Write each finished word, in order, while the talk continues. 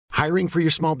Hiring for your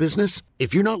small business?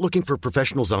 If you're not looking for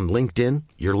professionals on LinkedIn,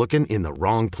 you're looking in the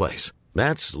wrong place.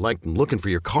 That's like looking for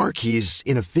your car keys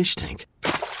in a fish tank.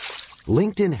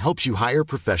 LinkedIn helps you hire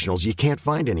professionals you can't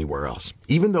find anywhere else,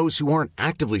 even those who aren't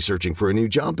actively searching for a new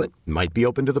job but might be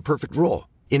open to the perfect role.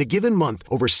 In a given month,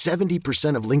 over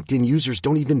 70% of LinkedIn users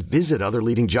don't even visit other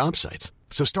leading job sites.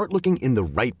 So start looking in the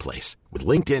right place. With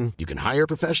LinkedIn, you can hire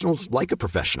professionals like a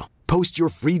professional. Post your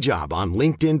free job on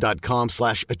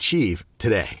linkedin.com/achieve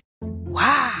today.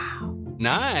 Wow.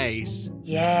 Nice.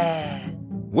 Yeah.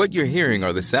 What you're hearing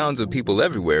are the sounds of people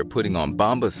everywhere putting on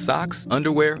Bombas socks,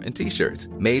 underwear, and T-shirts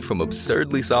made from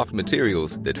absurdly soft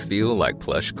materials that feel like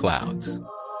plush clouds.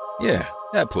 Yeah,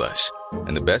 that plush.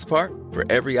 And the best part? For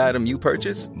every item you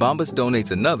purchase, Bombas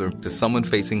donates another to someone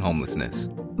facing homelessness.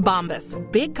 Bombas.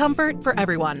 Big comfort for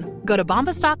everyone. Go to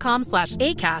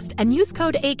bombas.com/ACAST and use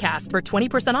code ACAST for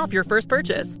 20% off your first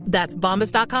purchase. That's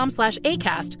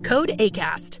bombas.com/ACAST. Code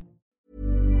ACAST.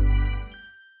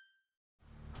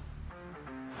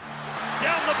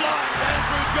 Down the blind,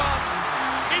 Andrew John.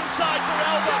 Inside for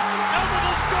Elba. Elba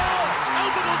will score.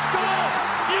 Elba will score.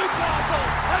 Newcastle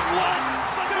have won.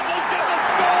 But Biddle's going to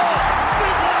score.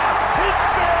 Biddle, it's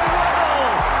farewell.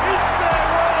 It's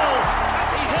farewell. And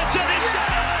he hits it. He's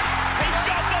got it. He's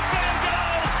got the field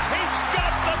goal. He's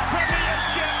got the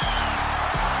premiership.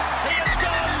 He has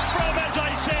gone from, as I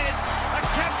said, a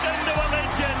captain to a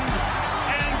legend.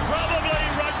 And probably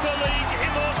rugby league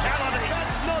immortality.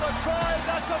 That's not a try.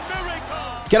 That's a miracle.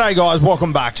 G'day guys,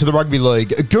 welcome back to the Rugby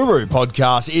League Guru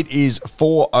podcast. It is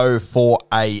 4:04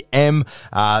 a.m.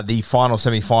 The final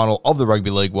semi-final of the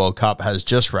Rugby League World Cup has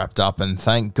just wrapped up, and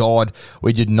thank God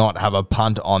we did not have a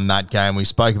punt on that game. We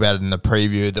spoke about it in the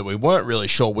preview that we weren't really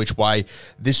sure which way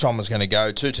this one was going to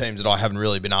go. Two teams that I haven't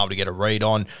really been able to get a read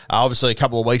on. Obviously, a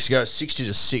couple of weeks ago,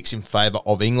 60-6 in favour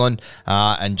of England,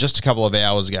 and just a couple of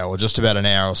hours ago, or just about an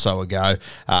hour or so ago,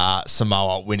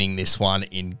 Samoa winning this one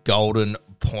in Golden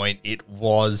Point. It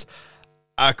was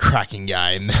a cracking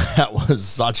game. That was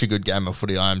such a good game of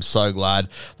footy. I am so glad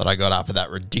that I got up at that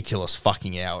ridiculous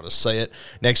fucking hour to see it.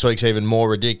 Next week's even more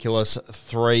ridiculous,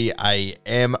 3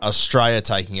 a.m. Australia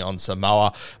taking on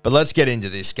Samoa. But let's get into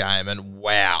this game, and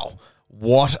wow,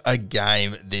 what a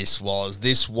game this was.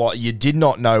 You did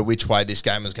not know which way this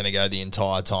game was going to go the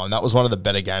entire time. That was one of the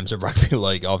better games of rugby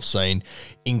league I've seen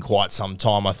in quite some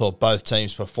time. I thought both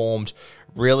teams performed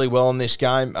really well in this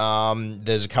game.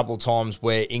 There's a couple of times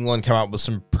where England come up with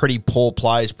some pretty poor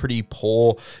plays, pretty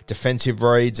poor defensive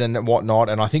reads and whatnot.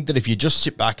 And I think that if you just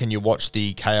sit back and you watch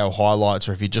the KO highlights,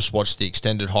 or if you just watch the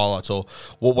extended highlights, or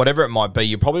whatever it might be,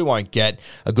 you probably won't get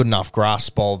a good enough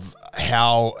grasp of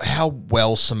how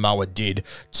well Samoa did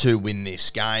to win this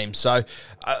game. So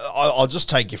I'll just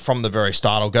take you from the very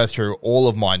start. I'll go through all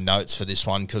of my notes for this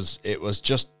one because it was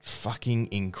just fucking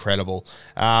incredible.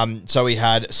 So we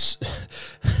had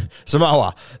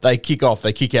Samoa. They kick off.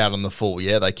 They kick out on the full.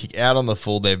 Yeah, they kick out on the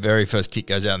full. Their very first kick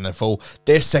goes out on the full.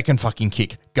 Their second fucking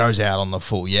kick goes out on the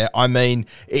full. Yeah, I mean,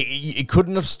 it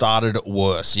couldn't have started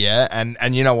worse. Yeah,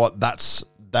 and you know what?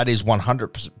 That is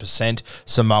 100%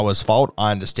 Samoa's fault.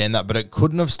 I understand that, but it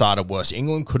couldn't have started worse.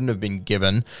 England couldn't have been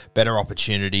given better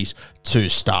opportunities to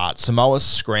start. Samoa's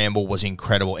scramble was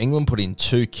incredible. England put in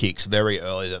two kicks very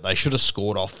early that they should have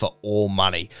scored off for all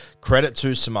money. Credit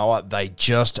to Samoa, they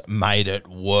just made it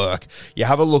work. You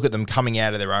have a look at them coming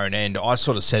out of their own end. I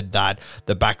sort of said that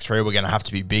the back three were going to have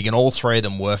to be big, and all three of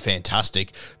them were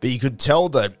fantastic, but you could tell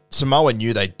that Samoa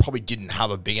knew they probably didn't have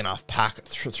a big enough pack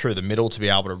through the middle to be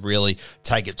able to really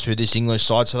take it to this English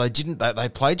side, so they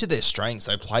played to their strengths.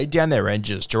 They played down their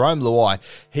edges. Jarome Luai,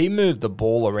 he moved the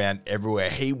ball around everywhere.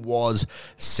 He was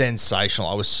sensational.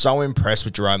 I was so impressed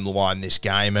with Jarome Luai in this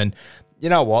game, and you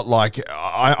know what, like,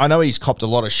 I know he's copped a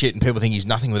lot of shit and people think he's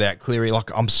nothing without Cleary. Like,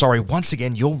 I'm sorry, once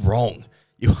again, you're wrong.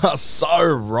 You are so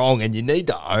wrong, and you need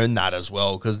to own that as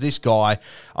well, because this guy,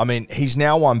 I mean, he's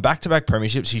now won back-to-back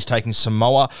premierships. He's taken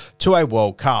Samoa to a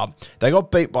World Cup. They got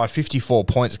beat by 54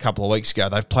 points a couple of weeks ago.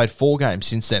 They've played 4 games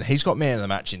since then. He's got man of the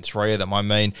match in 3 of them. I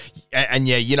mean, and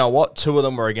yeah, you know what? 2 of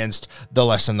them were against the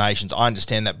lesser nations. I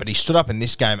understand that, but he stood up in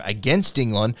this game against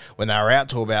England when they were out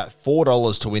to about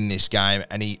 $4 to win this game,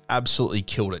 and he absolutely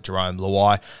killed it, Jarome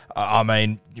Luai. I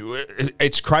mean,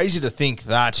 it's crazy to think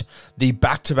that the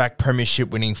back-to-back premiership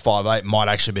winning 5'8" might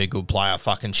actually be a good player.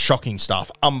 Fucking shocking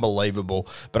stuff. Unbelievable.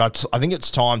 But I think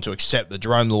it's time to accept that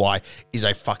Jarome Luai is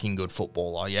a fucking good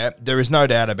footballer, yeah? There is no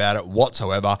doubt about it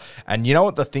whatsoever. And you know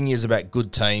what the thing is about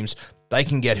good teams? They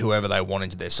can get whoever they want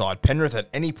into their side. Penrith at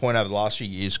any point over the last few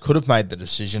years could have made the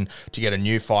decision to get a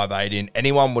new 5'8" in.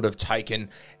 Anyone would have taken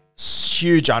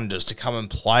huge unders to come and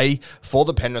play for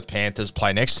the Penrith Panthers,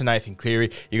 play next to Nathan Cleary.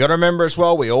 You got to remember as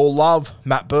well, we all love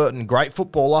Matt Burton, great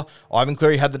footballer. Ivan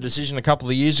Cleary had the decision a couple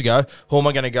of years ago. Who am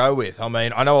I going to go with? I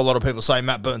mean, I know a lot of people say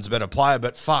Matt Burton's a better player,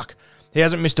 but fuck. He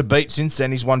hasn't missed a beat since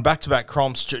then. He's won back-to-back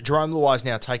comps. Jerome Luai's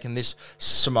now taken this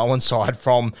Samoan side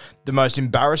from the most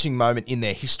embarrassing moment in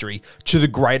their history to the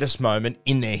greatest moment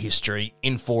in their history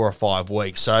in 4 or 5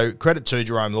 weeks. So credit to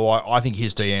Jerome Luai. I think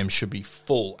his DM should be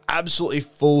full, absolutely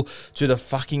full to the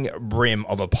fucking brim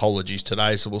of apologies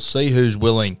today. So we'll see who's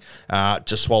willing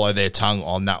to swallow their tongue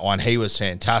on that one. He was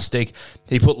fantastic.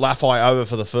 He put Lafai over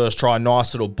for the first try.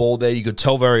 Nice little ball there. You could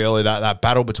tell very early that that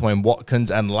battle between Watkins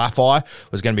and Lafai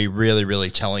was going to be really, really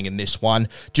telling in this one.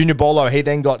 Junior Bolo, he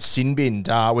then got sin-binned,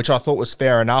 which I thought was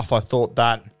fair enough. I thought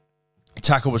that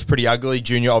tackle was pretty ugly.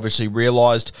 Junior obviously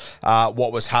realised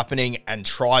what was happening and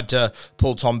tried to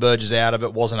pull Tom Burgess out of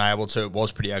it. Wasn't able to. It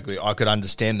was pretty ugly. I could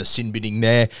understand the sin bidding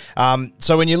there.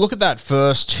 So when you look at that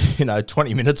first,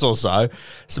 20 minutes or so,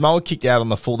 Samoa kicked out on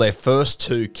the full their first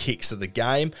 2 kicks of the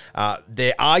game.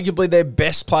 They're arguably their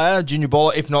best player, Junior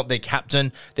Bowler, if not their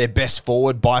captain, their best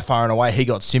forward by far and away. He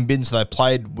got sin binned, so they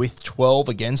played with 12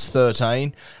 against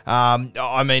 13.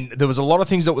 I mean, there was a lot of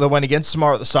things that went against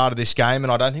Samoa at the start of this game,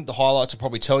 and I don't think the highlights will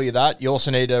probably tell you that. You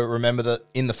also need to remember that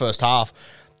in the first half,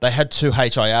 they had 2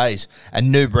 HIAs,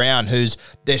 and New Brown, who's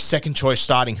their second choice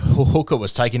starting hooker,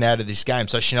 was taken out of this game.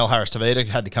 So Chanel Harris-Tavita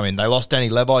had to come in. They lost Danny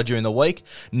Levi during the week.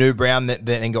 New Brown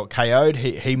then got KO'd.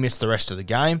 He missed the rest of the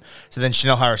game. So then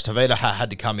Chanel Harris-Tavita had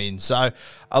to come in. So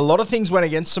a lot of things went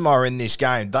against Samoa in this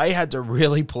game. They had to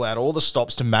really pull out all the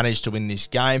stops to manage to win this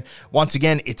game. Once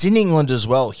again, it's in England as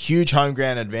well. Huge home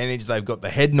ground advantage. They've got the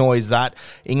head noise that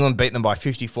England beat them by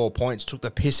 54 points, took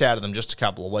the piss out of them just a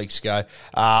couple of weeks ago.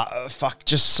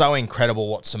 Just so incredible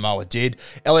what Samoa did.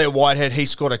 Elliot Whitehead, he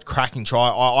scored a cracking try.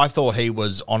 I thought he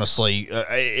was, honestly,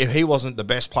 if he wasn't the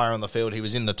best player on the field, he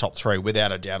was in the top 3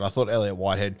 without a doubt. I thought Elliot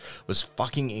Whitehead was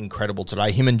fucking incredible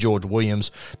today. Him and George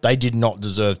Williams, they did not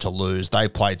deserve to lose. They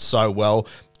played so well.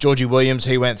 Georgie Williams,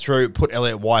 he went through, put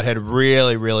Elliot Whitehead,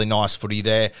 really, really nice footy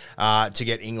there to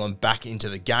get England back into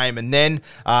the game. And then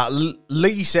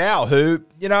Lee Sau, who,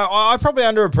 I probably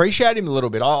underappreciate him a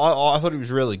little bit. I thought he was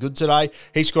really good today.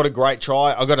 He scored a great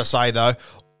try. I got to say, though,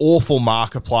 awful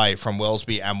marker play from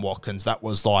Wellesby and Watkins. That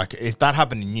was like, if that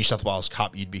happened in New South Wales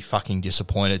Cup, you'd be fucking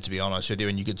disappointed, to be honest with you.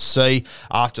 And you could see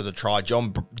after the try,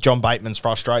 John Bateman's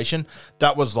frustration.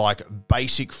 That was like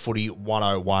basic footy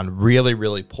 101. Really,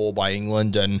 really poor by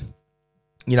England. And,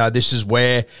 this is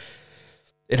where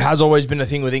it has always been a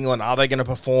thing with England. Are they going to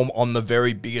perform on the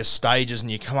very biggest stages? And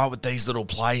you come up with these little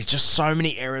plays. Just so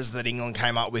many errors that England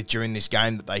came up with during this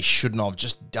game that they shouldn't have.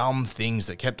 Just dumb things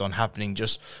that kept on happening.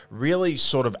 Just really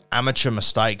sort of amateur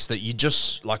mistakes that you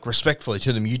just, respectfully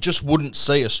to them, you just wouldn't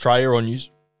see Australia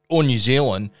or New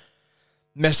Zealand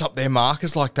mess up their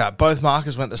markers like that. Both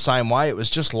markers went the same way. It was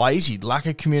just lazy, lack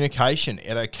of communication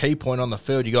at a key point on the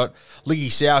field. You got Liggy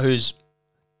Sau, who's,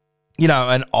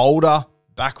 an older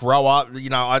back rower,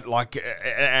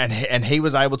 and he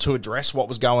was able to address what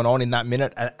was going on in that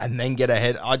minute and then get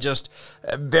ahead.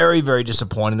 Very, very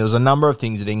disappointing. There was a number of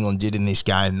things that England did in this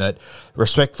game that,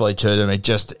 respectfully to them, I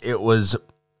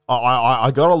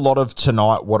got a lot of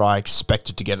tonight what I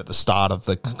expected to get at the start of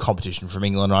the competition from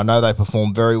England. I know they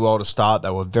performed very well to start. They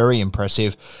were very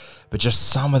impressive. But just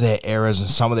some of their errors and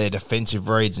some of their defensive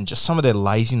reads and just some of their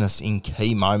laziness in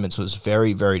key moments was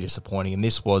very, very disappointing. And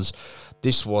this was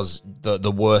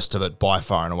the worst of it by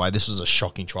far and away. This was a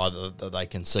shocking try that they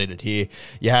conceded here.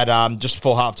 You had, just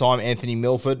before halftime, Anthony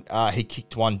Milford. He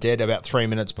kicked one dead about 3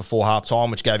 minutes before halftime,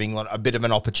 which gave England a bit of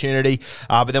an opportunity.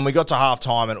 But then we got to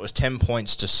halftime and it was 10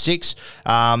 points to 6.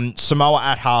 Samoa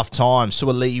at halftime.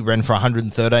 Suaalii ran for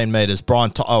 113 metres.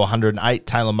 Brian To'o, 108.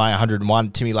 Taylor May,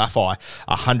 101. Timmy Lafai,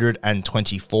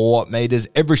 124 metres.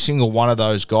 Every single one of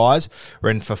those guys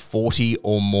ran for 40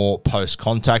 or more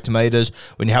post-contact metres.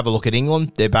 When you have a look at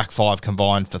England, their back 5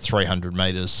 combined for 300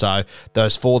 metres. So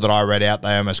those 4 that I read out,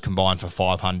 they almost combined for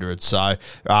 500. So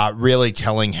really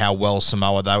telling how well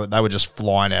Samoa, they were just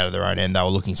flying out of their own end. They were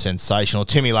looking sensational.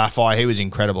 Timmy Lafai, he was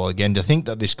incredible again. To think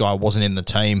that this guy wasn't in the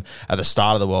team at the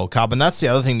start of the World Cup, and that's the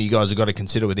other thing that you guys have got to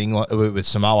consider with England, with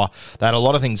Samoa. They had a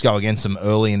lot of things go against them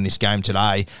early in this game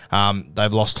today.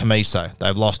 They've lost Hamiso,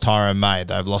 they've lost Tyrone May,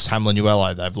 they've lost Hamlin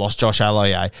Uelo, they've lost Josh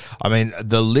Aloiai. I mean,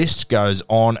 the list goes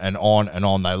on and on and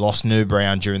on. They lost New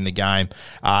Brown during the game.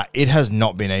 It has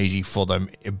not been easy for them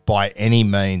by any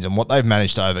means, and what they've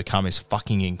managed to overcome is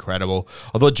fucking incredible.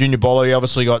 I thought Junior Bolo, he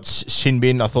obviously got sin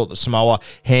bin. I thought that Samoa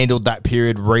handled that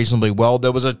period reasonably well.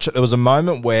 There was a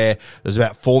moment where there was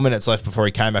about 4 minutes left before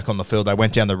he came back on the field. They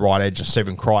went down the right edge and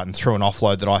Stephen Crichton threw an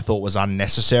offload that I thought was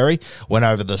unnecessary, went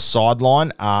over the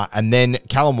sideline, and then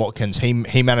Callum Watkins,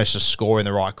 he managed to score in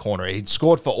the right corner. He'd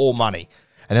scored for all money.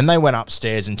 And then they went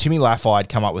upstairs, and Timmy Laffey had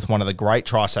come up with one of the great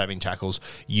try-saving tackles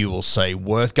you will see.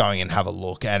 Worth going and have a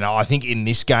look. And I think in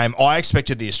this game, I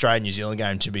expected the Australia-New Zealand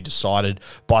game to be decided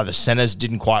by the centres.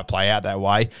 Didn't quite play out that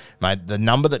way. Mate, the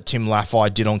number that Tim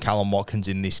Laffey did on Callum Watkins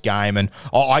in this game, and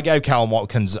I gave Callum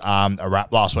Watkins a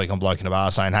rap last week on Bloke in a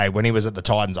Bar saying, hey, when he was at the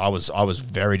Titans, I was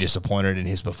very disappointed in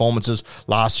his performances.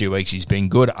 Last few weeks, he's been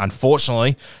good.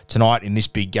 Unfortunately, tonight in this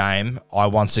big game, I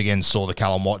once again saw the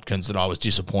Callum Watkins that I was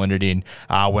disappointed in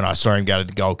when I saw him go to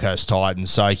the Gold Coast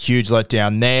Titans. So huge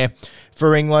letdown there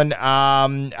for England.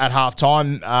 At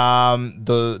halftime,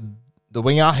 the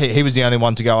winger, he was the only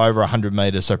one to go over 100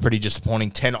 metres, so pretty disappointing.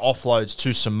 10 offloads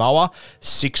to Samoa,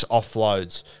 6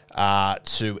 offloads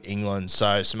to England.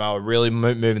 So Samoa really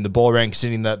moving the ball around,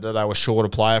 considering that they were short a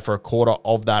player for a quarter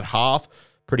of that half.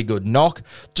 Pretty good knock.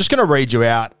 Just going to read you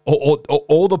out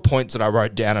all the points that I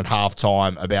wrote down at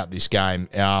halftime about this game,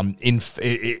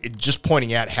 just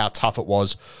pointing out how tough it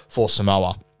was for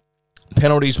Samoa.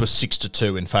 Penalties were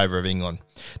 6-2 in favour of England.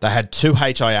 They had 2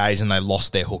 HIAs and they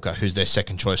lost their hooker, who's their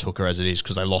second choice hooker as it is,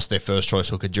 because they lost their first choice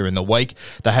hooker during the week.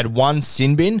 They had 1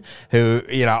 sin bin, who,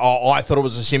 I thought it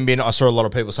was a sin bin. I saw a lot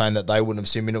of people saying that they wouldn't have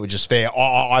sin bin. It was just fair.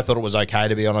 I thought it was okay,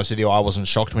 to be honest with you. I wasn't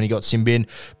shocked when he got sin bin,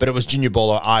 but it was Junior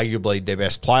Bolo, arguably their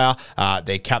best player,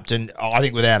 their captain. I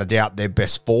think without a doubt their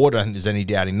best forward. I don't think there's any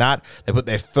doubt in that. They put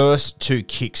their first 2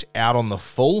 kicks out on the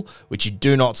full, which you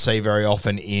do not see very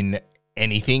often in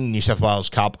anything, New South Wales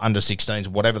Cup, under 16s,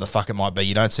 whatever the fuck it might be.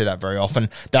 You don't see that very often.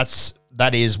 That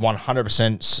is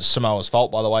 100% Samoa's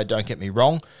fault, by the way, don't get me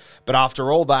wrong. But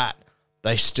after all that,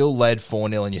 they still led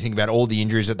 4-0, and you think about all the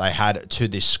injuries that they had to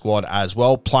this squad as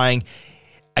well, playing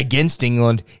against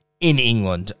England in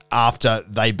England after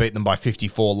they beat them by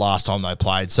 54 last time they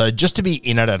played. So just to be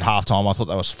in it at halftime, I thought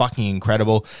that was fucking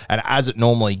incredible. And as it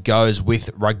normally goes with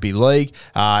rugby league,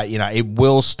 it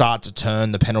will start to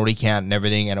turn the penalty count and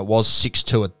everything, and it was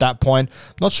 6-2 at that point.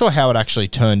 Not sure how it actually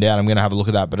turned out. I'm going to have a look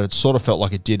at that, but it sort of felt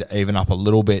like it did even up a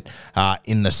little bit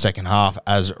in the second half,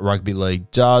 as rugby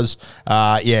league does.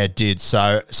 It did.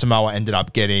 So Samoa ended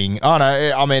up getting...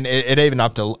 it evened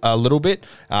up a little bit.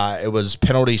 It was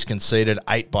penalties conceded,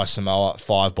 8 by Samoa,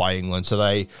 5 by England. So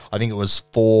I think it was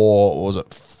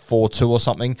 4-2 or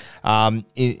something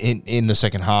in the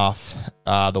second half,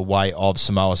 the way of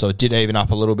Samoa. So it did even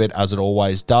up a little bit, as it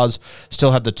always does.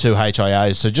 Still had the 2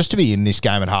 HIAs. So just to be in this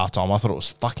game at halftime, I thought it was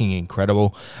fucking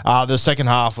incredible. The second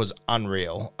half was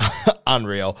unreal.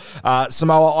 Unreal.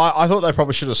 Samoa, I thought they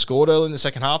probably should have scored early in the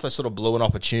second half. They sort of blew an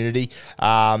opportunity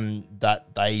that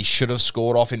they should have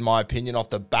scored off, in my opinion, off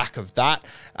the back of that.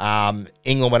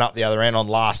 England went up the other end on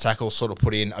last tackle, sort of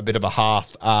put in a bit of a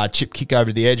half chip kick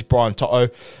over the edge. Brian To'o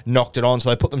knocked it on, so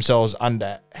they put themselves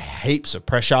under heaps of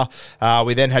pressure.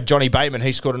 We then had Johnny Bateman.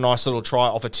 He scored a nice little try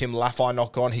off a Tim Laffey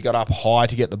knock on. He got up high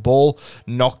to get the ball,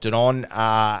 knocked it on,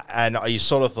 and you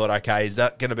sort of thought, okay, is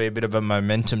that going to be a bit of a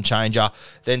momentum changer?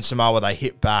 Then Samoa, they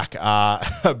hit back.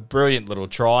 A brilliant little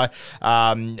try.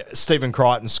 Stephen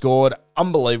Crichton scored.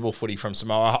 Unbelievable footy from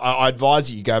Samoa. I advise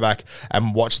that you go back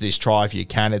and watch this try if you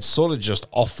can. It's sort of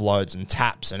just offloads and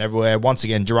taps and everywhere. Once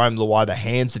again, Jerome Luai, the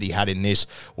hands that he had in this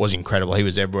was incredible. He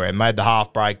was everywhere. Made the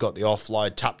half break, got the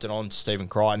offload, tapped it on to Stephen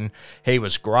Crichton. He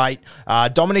was great.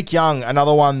 Dominic Young,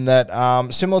 another one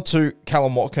that, similar to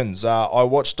Callum Watkins, I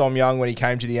watched Dom Young when he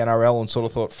came to the NRL and sort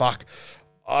of thought, fuck,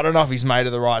 I don't know if he's made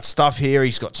of the right stuff here.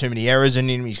 He's got too many errors in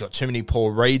him. He's got too many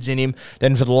poor reads in him.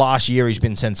 Then for the last year, he's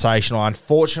been sensational.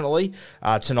 Unfortunately,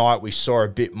 tonight we saw a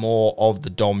bit more of the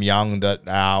Dom Young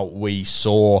that we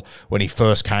saw when he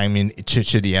first came in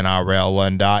to the NRL.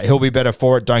 And he'll be better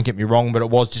for it, don't get me wrong, but it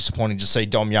was disappointing to see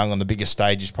Dom Young on the biggest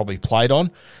stage he's probably played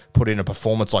on put in a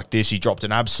performance like this. He dropped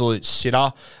an absolute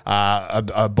sitter,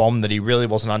 a bomb that he really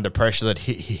wasn't under pressure that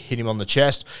hit him on the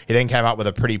chest. He then came up with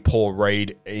a pretty poor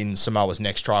read in Samoa's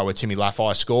next try where Timmy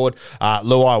Laffey scored.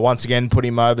 Luai once again put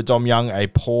him over. Dom Young, a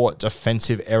poor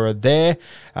defensive error there.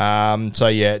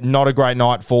 Not a great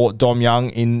night for Dom Young,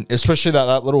 in especially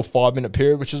that little 5-minute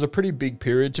period, which is a pretty big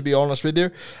period, to be honest with you.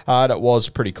 That was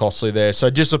pretty costly there. So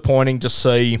disappointing to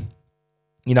see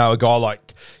You know, a guy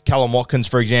like Callum Watkins,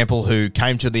 for example, who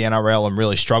came to the NRL and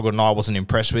really struggled and I wasn't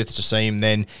impressed with, to see him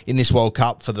then in this World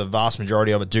Cup for the vast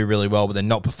majority of it do really well, but then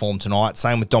not perform tonight.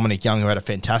 Same with Dominic Young, who had a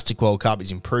fantastic World Cup.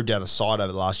 He's improved out of sight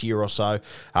over the last year or so,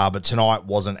 but tonight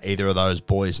wasn't either of those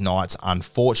boys' nights,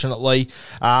 unfortunately.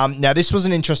 Now, this was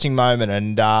an interesting moment,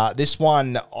 and this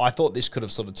one, I thought this could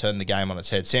have sort of turned the game on its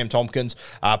head. Sam Tompkins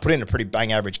put in a pretty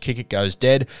bang average kick. It goes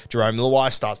dead. Jerome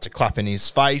Luai starts to clap in his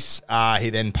face. He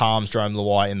then palms Jerome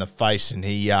Luai in the face, and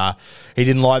he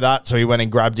didn't like that, so he went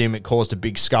and grabbed him. It caused a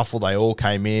big scuffle. They all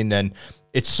came in, and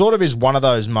it sort of is one of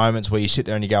those moments where you sit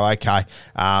there and you go, okay,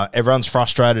 everyone's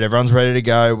frustrated, everyone's ready to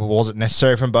go. Was it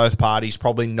necessary from both parties?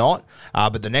 Probably not,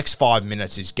 but the next 5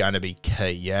 minutes is going to be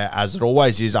key, yeah, as it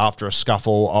always is after a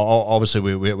scuffle.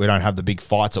 Obviously, we don't have the big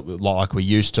fights like we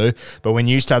used to, but when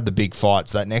you used to have the big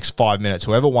fights, that next 5 minutes,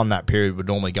 whoever won that period would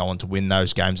normally go on to win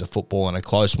those games of football in a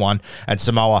close one. And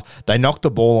Samoa, they knocked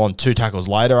the ball on 2 tackles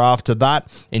later after that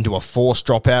into a forced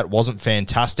dropout. Wasn't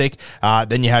fantastic.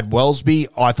 Then you had Wellesby.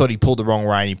 I thought he pulled the wrong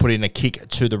way. He put in a kick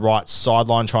to the right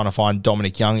sideline trying to find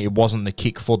Dominic Young. It wasn't the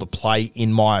kick for the play,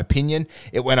 in my opinion.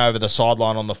 It went over the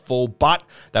sideline on the full, but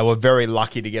they were very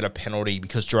lucky to get a penalty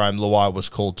because Jerome Luai was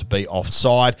called to be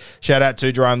offside. Shout out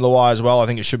to Jerome Luai as well. I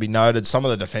think it should be noted, some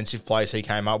of the defensive plays he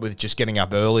came up with, just getting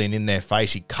up early and in their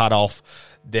face, he cut off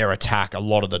their attack a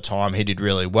lot of the time. He did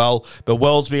really well. But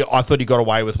Wellesby, I thought he got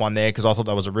away with one there because I thought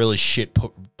that was a really shit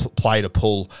play to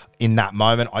pull in that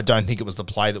moment. I don't think it was the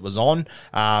play that was on.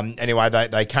 Anyway,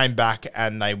 they came back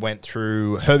and they went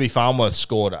through. Herbie Farnworth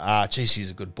scored. He's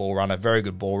a good ball runner, very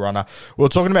good ball runner. We were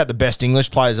talking about the best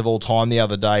English players of all time the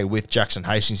other day with Jackson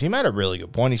Hastings. He made a really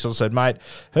good point. He sort of said, mate,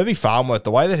 Herbie Farnworth,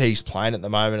 the way that he's playing at the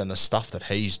moment and the stuff that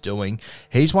he's doing,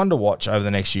 he's one to watch over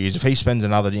the next few years. If he spends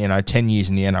another 10 years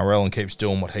in the NRL and keeps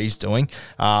doing what he's doing,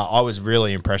 I was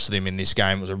really impressed with him in this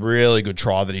game. It was a really good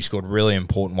try that he scored, a really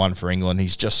important one for England.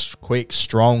 He's just quick,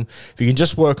 strong. If he can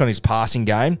just work on his passing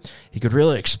game, he could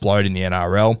really explode in the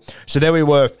NRL. So there we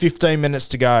were, 15 minutes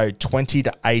to go,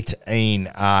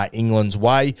 20-18 England's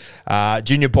way.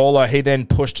 Junior Paulo, he then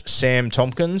pushed Sam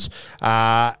Tompkins.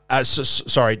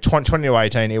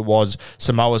 20-18, it was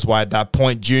Samoa's way at that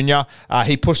point. Junior,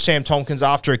 he pushed Sam Tompkins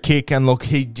after a kick, and look,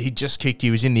 he just kicked.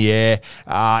 He was in the air.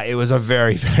 It was a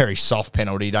very, very soft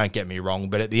penalty, don't get me wrong,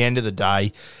 but at the end of the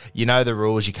day, you know the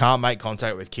rules. You can't make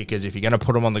contact with kickers. If you're going to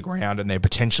put them on the ground and they're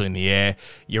potentially in the air,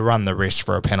 you run the risk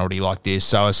for a penalty like this.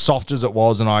 So as soft as it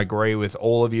was, and I agree with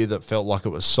all of you that felt like it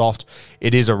was soft,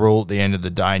 it is a rule at the end of the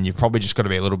day, and you've probably just got to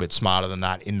be a little bit smarter than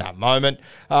that in that moment.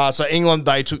 So England,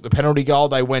 they took the penalty goal.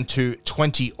 They went to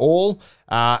 20 all,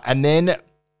 and then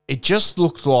it just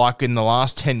looked like in the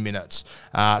last 10 minutes,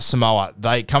 Samoa,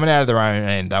 they coming out of their own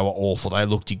end, they were awful. They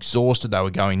looked exhausted. They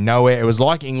were going nowhere. It was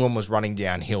like England was running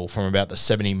downhill from about the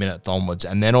 70-minute onwards,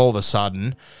 and then all of a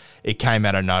sudden, it came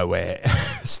out of nowhere.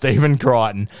 Stephen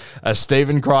Crichton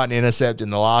intercept in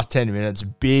the last 10 minutes.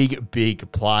 Big,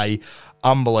 big play.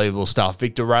 Unbelievable stuff.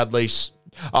 Victor Radley,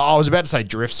 I was about to say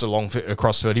drifts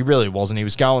across field. He really wasn't. He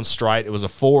was going straight. It was a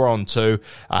 4-on-2.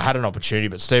 Had an opportunity,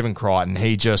 but Stephen Crichton,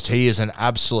 he is an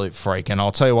absolute freak. And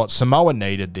I'll tell you what, Samoa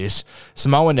needed this.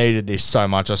 Samoa needed this so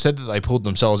much. I said that they pulled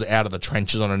themselves out of the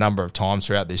trenches on a number of times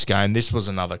throughout this game. This was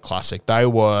another classic. They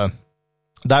were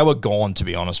gone, to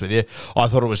be honest with you. I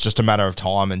thought it was just a matter of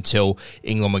time until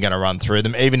England were going to run through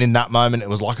them. Even in that moment, it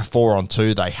was like a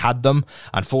 4-on-2. They had them.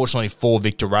 Unfortunately for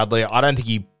Victor Radley, I don't think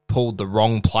he pulled the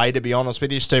wrong play, to be honest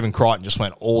with you. Stephen Crichton just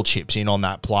went all chips in on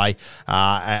that play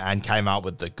and came up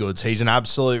with the goods. He's an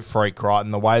absolute freak,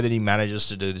 Crichton, the way that he manages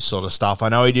to do this sort of stuff. I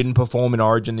know he didn't perform in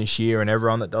Origin this year, and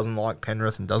everyone that doesn't like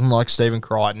Penrith and doesn't like Stephen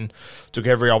Crichton took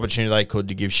every opportunity they could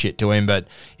to give shit to him, but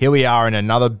here we are in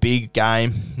another big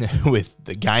game with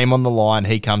the game on the line.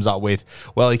 He comes up with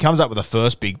the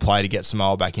first big play to get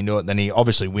Samoa back into it. Then he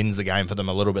obviously wins the game for them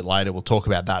a little bit later. We'll talk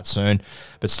about that soon.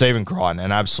 But Stephen Crichton,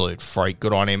 an absolute freak.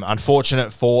 Good on him.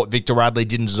 Unfortunate for Victor Radley,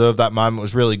 didn't deserve that moment. It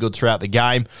was really good throughout the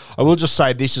game. I will just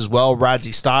say this as well.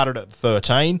 Radsy started at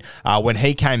 13. When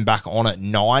he came back on at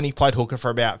 9, he played hooker for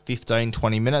about 15,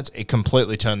 20 minutes. It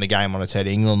completely turned the game on its head.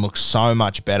 England looked so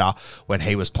much better when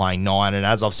he was playing 9. And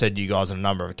as I've said to you guys on a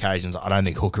number of occasions, I don't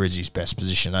think hooker is his best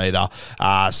position either.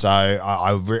 So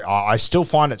I still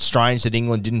find it strange that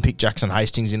England didn't pick Jackson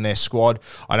Hastings in their squad.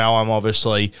 I know I'm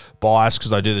obviously biased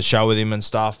because I do the show with him and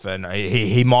stuff, and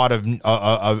he might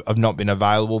have not been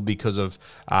available because of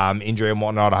injury and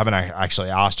whatnot. I haven't actually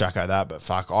asked Jacko that, but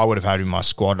fuck, I would have had him in my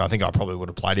squad. I think I probably would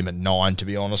have played him at 9, to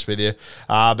be honest with you.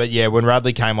 But yeah, when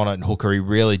Radley came on at hooker, he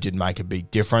really did make a big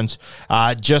difference.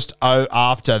 Just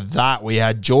after that, we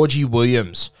had Georgie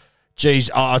Williams.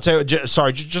 Geez, I'll tell you,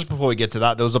 just before we get to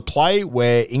that, there was a play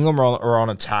where England were on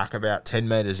attack about 10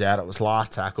 metres out. It was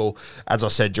last tackle. As I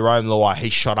said, Jerome Luai, he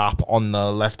shot up on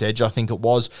the left edge, I think it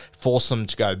was, forced them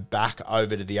to go back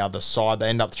over to the other side. They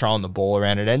ended up throwing the ball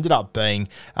around. It ended up being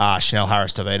Chanel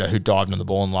Harris-Tavita who dived on the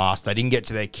ball in last. They didn't get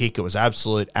to their kick. It was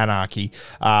absolute anarchy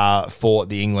for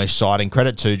the English side. And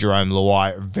credit to Jerome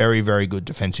Luai, very, very good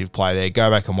defensive play there. Go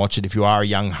back and watch it if you are a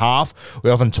young half. We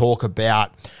often talk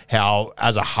about how,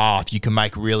 as a half, you can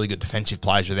make really good defensive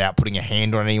plays without putting a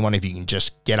hand on anyone if you can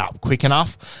just get up quick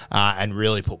enough and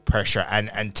really put pressure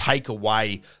and take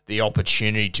away the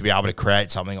opportunity to be able to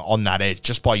create something on that edge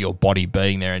just by your body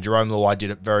being there. And Jerome Luai did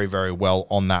it very, very well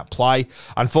on that play.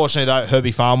 Unfortunately, though,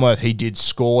 Herbie Farnworth, he did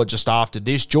score just after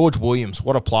this. George Williams,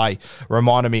 what a play.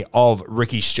 Reminded me of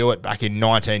Ricky Stewart back in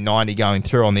 1990 going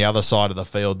through on the other side of the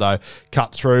field, though.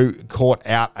 Cut through, caught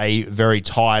out a very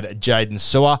tired Jaden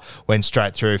Sewer, went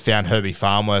straight through, found Herbie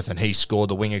Farnworth, and he scored.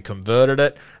 The winger converted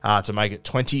it to make it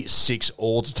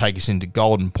 26-all to take us into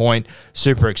Golden Point.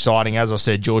 Super exciting. As I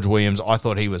said, George Williams, I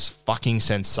thought he was fucking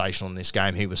sensational in this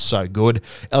game. He was so good.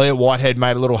 Elliot Whitehead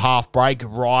made a little half break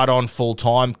right on full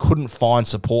time. Couldn't find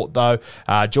support, though.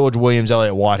 George Williams,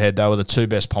 Elliot Whitehead, they were the two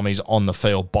best pommies on the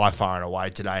field by far and away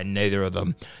today, and neither of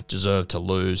them deserved to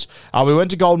lose. We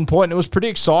went to Golden Point, and it was pretty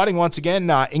exciting once again.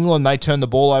 England, they turned the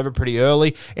ball over pretty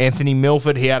early. Anthony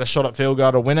Milford, he had a shot at field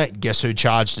goal to win it. Guess who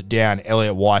charged it down?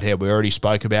 Elliot Whitehead. We already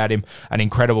spoke about him. An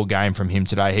incredible game from him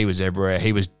today. He was everywhere.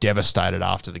 He was devastated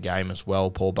after the game as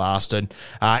well, poor bastard.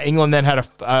 England then had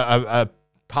a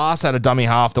pass at a dummy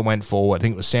half that went forward. I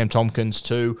think it was Sam Tompkins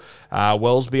to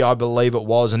Wellesby, I believe it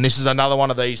was. And this is another one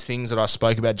of these things that I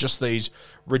spoke about, just these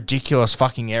ridiculous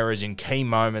fucking errors in key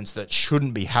moments that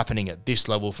shouldn't be happening at this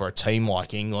level for a team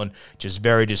like England. Just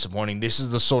very disappointing. This is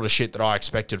the sort of shit that I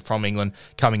expected from England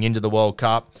coming into the World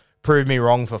Cup. Proved me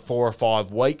wrong for 4 or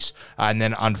 5 weeks, and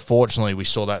then unfortunately we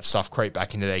saw that stuff creep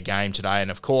back into their game today.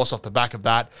 And of course, off the back of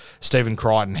that, Stephen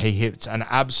Crichton, he hits an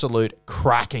absolute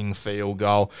cracking field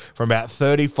goal from about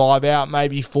 35 out,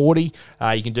 maybe 40.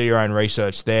 You can do your own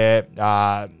research there.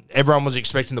 Everyone was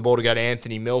expecting the ball to go to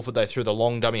Anthony Milford. They threw the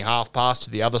long dummy half pass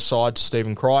to the other side to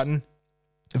Stephen Crichton.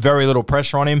 Very little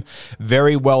pressure on him.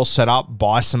 Very well set up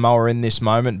by Samoa in this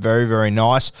moment. Very, very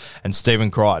nice. And Stephen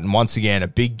Crichton, once again, a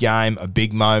big game, a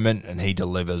big moment, and he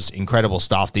delivers. Incredible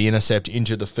stuff. The intercept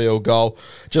into the field goal.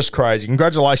 Just crazy.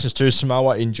 Congratulations to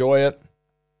Samoa. Enjoy it.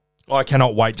 I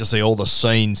cannot wait to see all the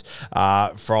scenes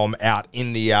from out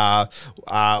in the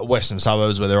western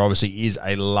suburbs where there obviously is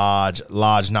a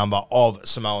large number of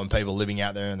Samoan people living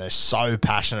out there, and they're so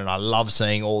passionate. I love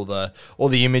seeing all the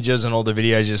images and all the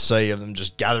videos you see of them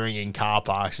just gathering in car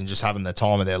parks and just having the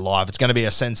time of their life. It's going to be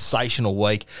a sensational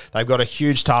week. They've got a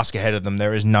huge task ahead of them.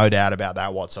 There is no doubt about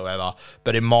that whatsoever.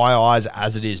 But in my eyes,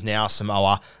 as it is now,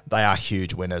 Samoa, they are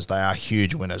huge winners. They are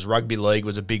huge winners. Rugby League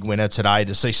was a big winner today.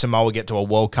 To see Samoa get to a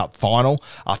World Cup final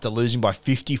after losing by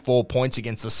 54 points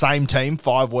against the same team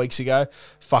 5 weeks ago,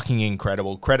 fucking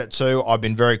incredible. Credit to, I've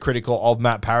been very critical of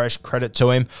Matt Parrish. Credit to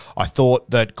him. I thought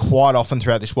that quite often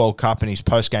throughout this World Cup and his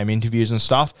post-game interviews and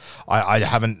stuff, I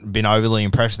haven't been overly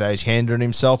impressed with how he's handled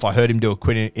himself. I heard him do a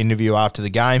quick interview after the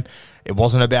game. It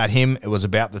wasn't about him. It was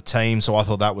about the team. So I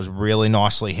thought that was really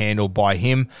nicely handled by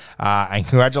him. And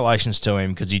congratulations to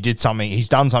him, because he did something. He's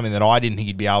done something that I didn't think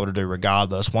he'd be able to do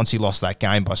regardless. Once he lost that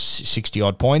game by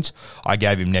 60-odd points, I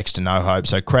gave him next to no hope.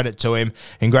 So credit to him.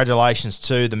 Congratulations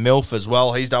to the MILF as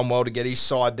well. He's done well to get his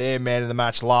side there. Man of the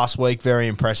match last week. Very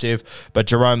impressive. But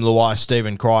Jerome Luai,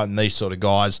 Stephen Crichton, these sort of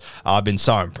guys, I've been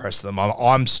so impressed with them.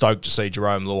 I'm stoked to see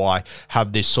Jerome Luai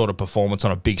have this sort of performance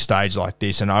on a big stage like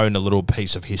this and own a little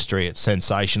piece of history. It's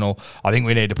sensational. I think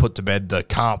we need to put to bed the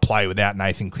can't play without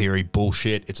Nathan Cleary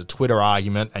bullshit. It's a Twitter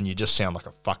argument, and you just sound like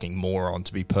a fucking moron,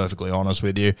 to be perfectly honest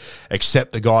with you.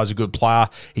 Except the guy's a good player.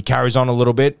 He carries on a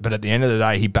little bit, but at the end of the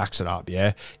day, he backs it up,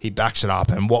 yeah? He backs it up,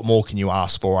 and what more can you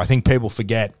ask for? I think people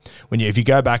forget, if you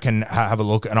go back and have a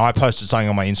look, and I posted something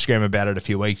on my Instagram about it a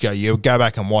few weeks ago, you go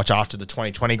back and watch after the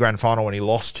 2020 grand final when he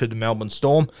lost to the Melbourne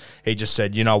Storm, he just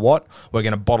said, you know what? We're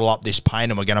going to bottle up this pain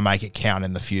and we're going to make it count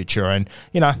in the future. And,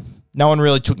 no one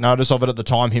really took notice of it at the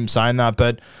time, him saying that,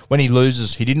 but when he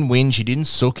loses, he didn't whinge, he didn't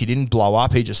sook, he didn't blow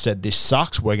up. He just said, this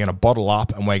sucks, we're going to bottle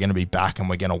up and we're going to be back and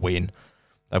we're going to win.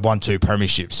 They've won 2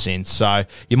 premierships since. So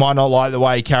you might not like the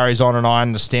way he carries on, and I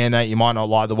understand that. You might not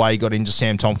like the way he got into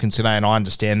Sam Tompkins today, and I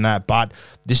understand that. But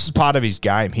this is part of his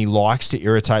game. He likes to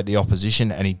irritate the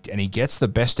opposition, and he gets the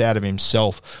best out of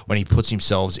himself when he puts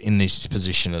himself in this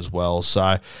position as well.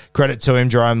 So credit to him,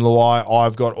 Jarome Luai.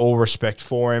 I've got all respect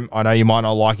for him. I know you might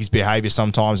not like his behaviour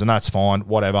sometimes, and that's fine,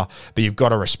 whatever. But you've got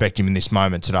to respect him in this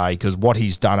moment today, because what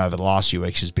he's done over the last few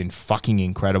weeks has been fucking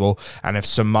incredible. And if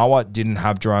Samoa didn't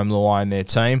have Jarome Luai in their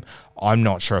team, I'm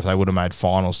not sure if they would have made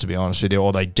finals, to be honest with you,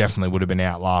 or they definitely would have been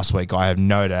out last week. I have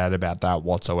no doubt about that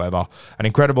whatsoever. An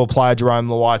incredible player, Jarome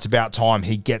Luai. It's about time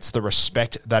he gets the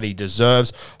respect that he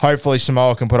deserves. Hopefully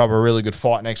Samoa can put up a really good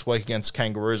fight next week against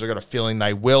Kangaroos. I've got a feeling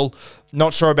they will.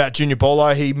 Not sure about Junior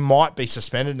Paulo. He might be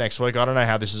suspended next week. I don't know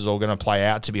how this is all going to play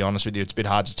out, to be honest with you. It's a bit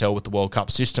hard to tell with the World Cup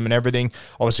system and everything.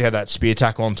 Obviously had that spear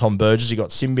tackle on Tom Burgess he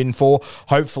got sin bin for.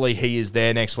 Hopefully he is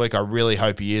there next week. I really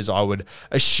hope he is. I would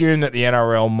assume that the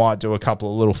NRL might do a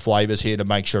couple of little flavours here to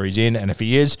make sure he's in. And if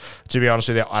he is, to be honest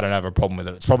with you, I don't have a problem with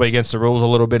it. It's probably against the rules a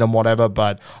little bit and whatever,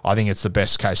 but I think it's the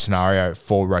best case scenario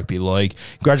for rugby league.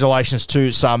 Congratulations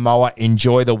to Samoa.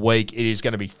 Enjoy the week. It is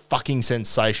going to be fucking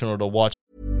sensational to watch.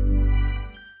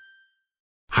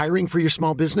 Hiring for your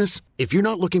small business? If you're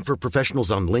not looking for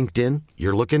professionals on LinkedIn,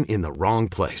 you're looking in the wrong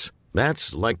place.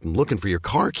 That's like looking for your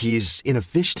car keys in a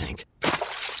fish tank.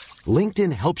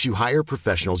 LinkedIn helps you hire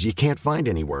professionals you can't find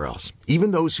anywhere else,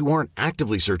 even those who aren't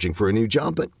actively searching for a new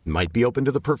job but might be open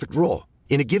to the perfect role.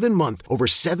 In a given month, over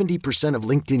 70% of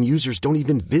LinkedIn users don't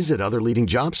even visit other leading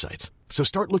job sites. So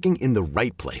start looking in the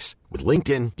right place. With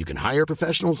LinkedIn, you can hire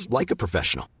professionals like a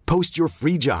professional. Post your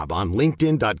free job on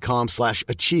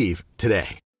linkedin.com/achieve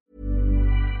today.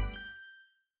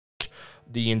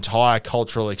 The entire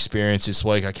cultural experience this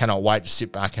week. I cannot wait to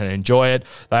sit back and enjoy it.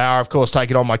 They are, of course,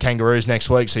 taking on my Kangaroos next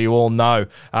week, so you all know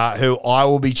who I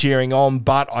will be cheering on.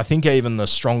 But I think even the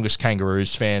strongest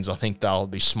Kangaroos fans, I think they'll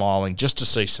be smiling just to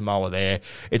see Samoa there.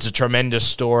 It's a tremendous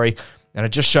story. And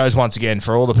it just shows once again,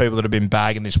 for all the people that have been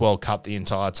bagging this World Cup the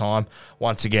entire time,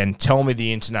 once again, tell me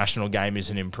the international game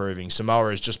isn't improving. Samoa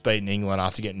has just beaten England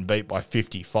after getting beat by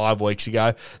 55 weeks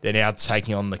ago. They're now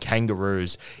taking on the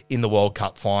Kangaroos in the World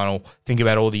Cup final. Think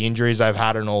about all the injuries they've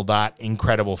had and all that.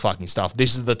 Incredible fucking stuff.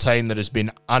 This is the team that has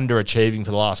been underachieving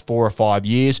for the last 4 or 5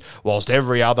 years, whilst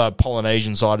every other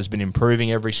Polynesian side has been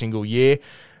improving every single year.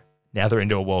 Now they're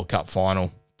into a World Cup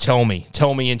final. Tell me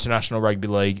International Rugby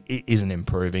League it isn't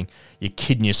improving. You're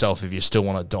kidding yourself if you still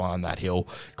want to die on that hill.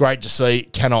 Great to see.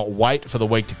 Cannot wait for the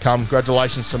week to come.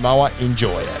 Congratulations, Samoa.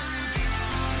 Enjoy it.